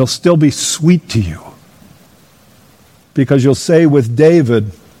 it'll still be sweet to you. Because you'll say with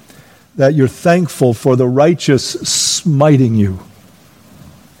David, that you're thankful for the righteous smiting you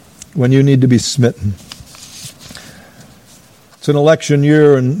when you need to be smitten. It's an election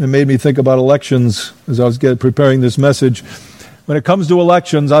year, and it made me think about elections as I was preparing this message. When it comes to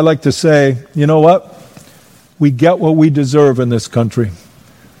elections, I like to say, you know what? We get what we deserve in this country.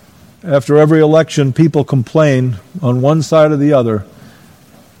 After every election, people complain on one side or the other.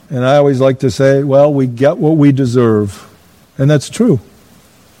 And I always like to say, well, we get what we deserve. And that's true.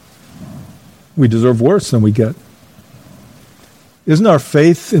 We deserve worse than we get. Isn't our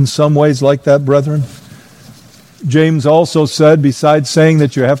faith in some ways like that, brethren? James also said, besides saying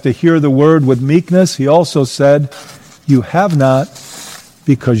that you have to hear the word with meekness, he also said, you have not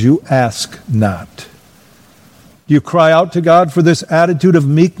because you ask not. Do you cry out to God for this attitude of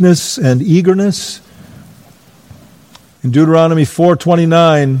meekness and eagerness? In Deuteronomy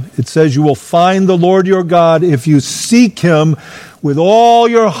 4:29, it says, you will find the Lord your God if you seek him with all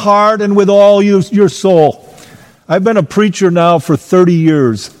your heart and with all your soul. I've been a preacher now for 30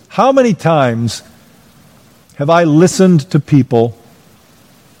 years. How many times have I listened to people,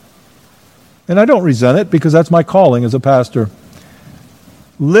 and I don't resent it because that's my calling as a pastor,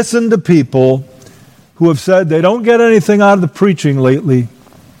 listen to people who have said they don't get anything out of the preaching lately,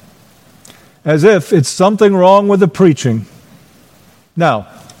 as if it's something wrong with the preaching. Now,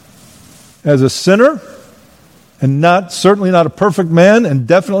 as a sinner, and certainly not a perfect man, and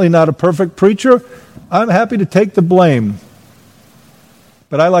definitely not a perfect preacher, I'm happy to take the blame.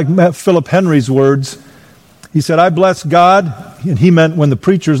 But I like Philip Henry's words. He said, I bless God, and he meant when the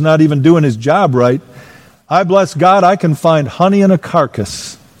preacher's not even doing his job right, I bless God I can find honey in a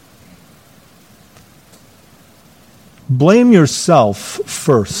carcass. Blame yourself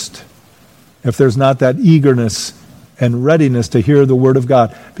first if there's not that eagerness and readiness to hear the Word of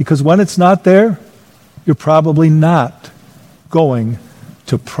God. Because when it's not there, you're probably not going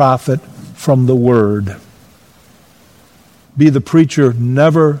to profit from the Word. Be the preacher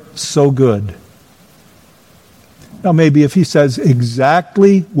never so good. Now maybe if he says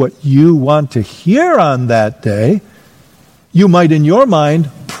exactly what you want to hear on that day, you might in your mind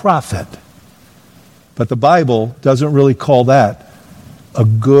profit. But the Bible doesn't really call that a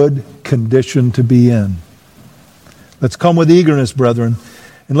good condition to be in. Let's come with eagerness, brethren.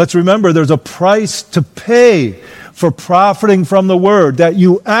 And let's remember there's a price to pay for profiting from the Word, that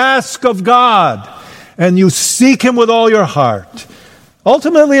you ask of God and you seek him with all your heart.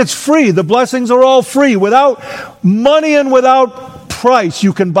 Ultimately, it's free. The blessings are all free. Without money and without price,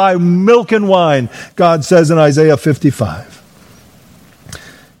 you can buy milk and wine, God says in Isaiah 55.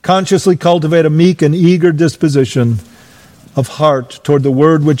 Consciously cultivate a meek and eager disposition of heart toward the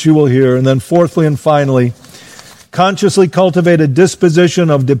word which you will hear. And then fourthly and finally, consciously cultivate a disposition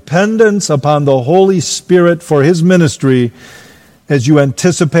of dependence upon the Holy Spirit for his ministry as you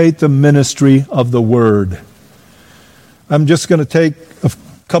anticipate the ministry of the word. I'm just going to take a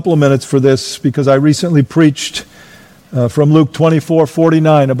couple of minutes for this because I recently preached from Luke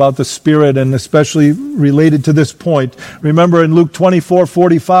 24:49 about the Spirit, and especially related to this point. Remember in Luke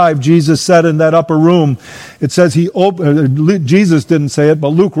 24:45, Jesus said in that upper room, it says Jesus didn't say it, but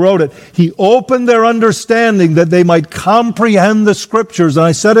Luke wrote it, he opened their understanding that they might comprehend the Scriptures. And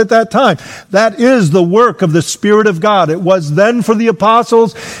I said at that time, that is the work of the Spirit of God. It was then for the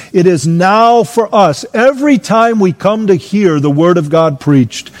apostles, it is now for us. Every time we come to hear the Word of God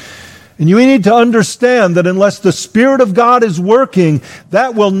preached, and you need to understand that unless the Spirit of God is working,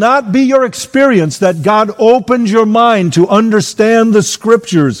 that will not be your experience, that God opens your mind to understand the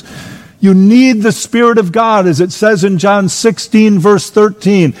Scriptures. You need the Spirit of God, as it says in John 16, verse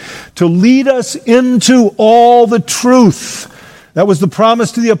 13, to lead us into all the truth. That was the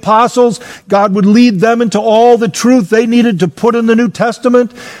promise to the apostles. God would lead them into all the truth they needed to put in the New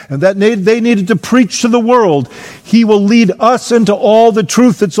Testament and that they needed to preach to the world. He will lead us into all the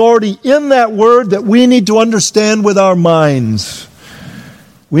truth that's already in that word that we need to understand with our minds.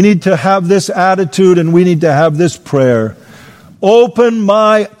 We need to have this attitude and we need to have this prayer. Open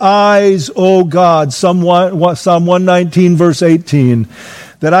my eyes, O God, Psalm 119, verse 18,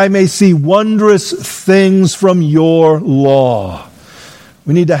 that I may see wondrous things from your law.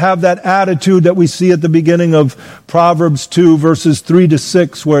 We need to have that attitude that we see at the beginning of Proverbs 2, verses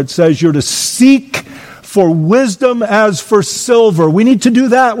 3-6, where it says you're to seek for wisdom as for silver. We need to do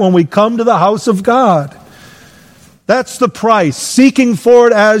that when we come to the house of God. That's the price, seeking for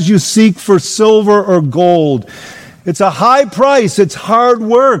it as you seek for silver or gold. It's a high price, it's hard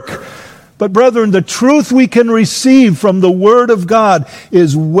work. But brethren, the truth we can receive from the Word of God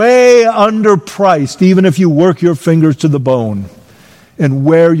is way underpriced, even if you work your fingers to the bone and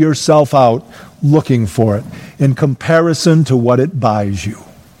wear yourself out looking for it in comparison to what it buys you.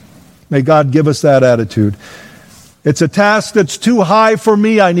 May God give us that attitude. It's a task that's too high for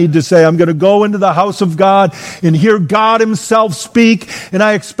me, I need to say. I'm going to go into the house of God and hear God himself speak, and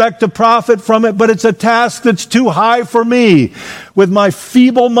I expect to profit from it, but it's a task that's too high for me, with my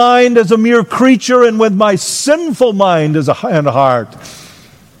feeble mind as a mere creature and with my sinful mind and heart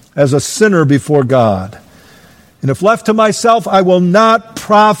as a sinner before God. And if left to myself, I will not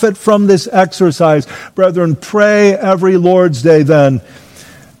profit from this exercise. Brethren, pray every Lord's Day then,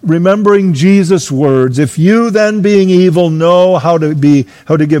 remembering Jesus' words, if you then being evil know how to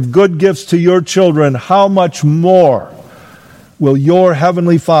give good gifts to your children, how much more will your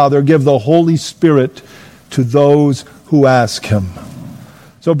heavenly Father give the Holy Spirit to those who ask him?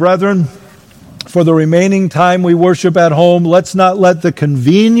 So, brethren, for the remaining time we worship at home, let's not let the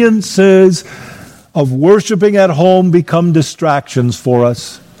conveniences of worshiping at home become distractions for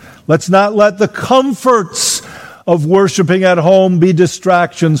us. Let's not let the comforts of worshiping at home be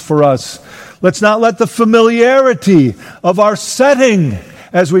distractions for us. Let's not let the familiarity of our setting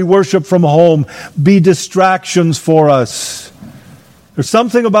as we worship from home be distractions for us. There's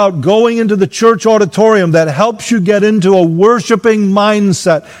something about going into the church auditorium that helps you get into a worshiping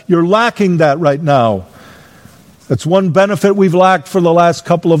mindset. You're lacking that right now. That's one benefit we've lacked for the last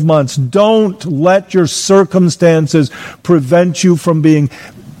couple of months. Don't let your circumstances prevent you from being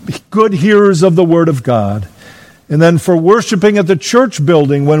good hearers of the Word of God. And then for worshiping at the church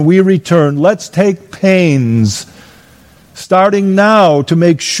building when we return, let's take pains, starting now, to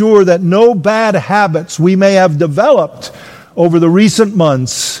make sure that no bad habits we may have developed over the recent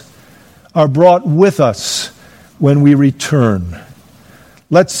months are brought with us when we return.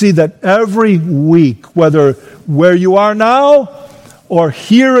 Let's see that every week, whether where you are now or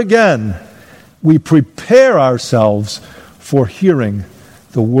here again, we prepare ourselves for hearing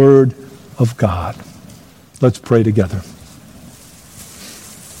the Word of God. Let's pray together.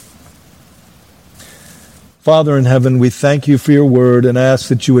 Father in heaven, we thank you for your word and ask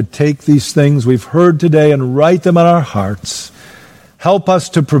that you would take these things we've heard today and write them on our hearts. Help us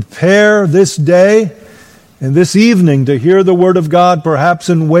to prepare this day and this evening to hear the word of God, perhaps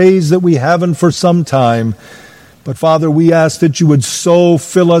in ways that we haven't for some time. But Father, we ask that you would so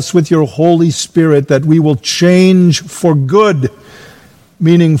fill us with your Holy Spirit that we will change for good,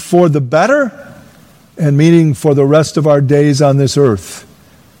 meaning for the better, and meaning for the rest of our days on this earth.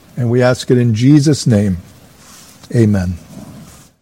 And we ask it in Jesus' name. Amen.